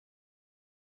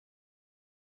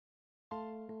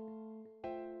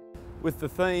With the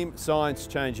theme Science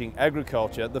Changing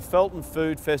Agriculture, the Felton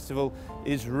Food Festival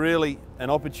is really an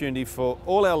opportunity for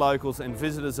all our locals and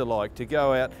visitors alike to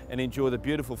go out and enjoy the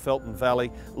beautiful Felton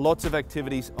Valley. Lots of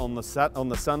activities on the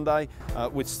Sunday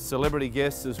with celebrity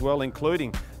guests as well,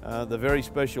 including the very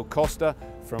special Costa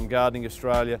from Gardening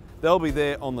Australia. They'll be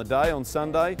there on the day, on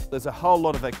Sunday. There's a whole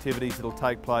lot of activities that'll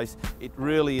take place. It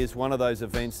really is one of those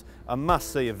events, a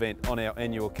must-see event on our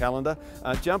annual calendar.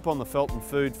 Jump on the Felton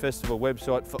Food Festival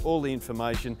website for all the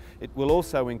information. It will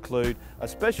also include a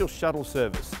special shuttle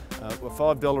service, a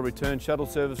 $5 return shuttle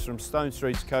service from Stone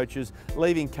Street's coaches,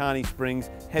 leaving Carney Springs,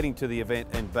 heading to the event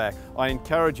and back. I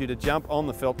encourage you to jump on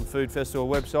the Felton Food Festival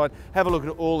website, have a look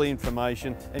at all the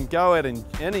information and go out and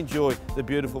enjoy the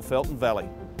beautiful Felton Valley.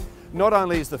 Not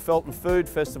only is the Felton Food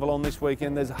Festival on this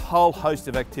weekend, there's a whole host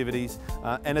of activities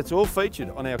and it's all featured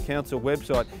on our council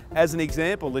website. As an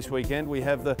example, this weekend we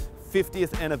have the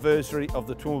 50th anniversary of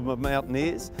the Toowoomba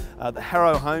Mountaineers. The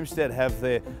Harrow Homestead have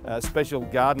their special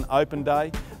garden open day.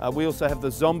 We also have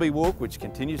the Zombie Walk, which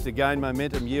continues to gain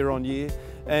momentum year on year.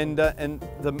 And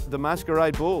the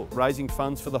Masquerade Ball, raising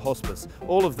funds for the hospice.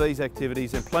 All of these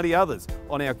activities and plenty others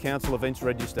on our council events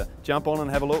register. Jump on and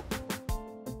have a look.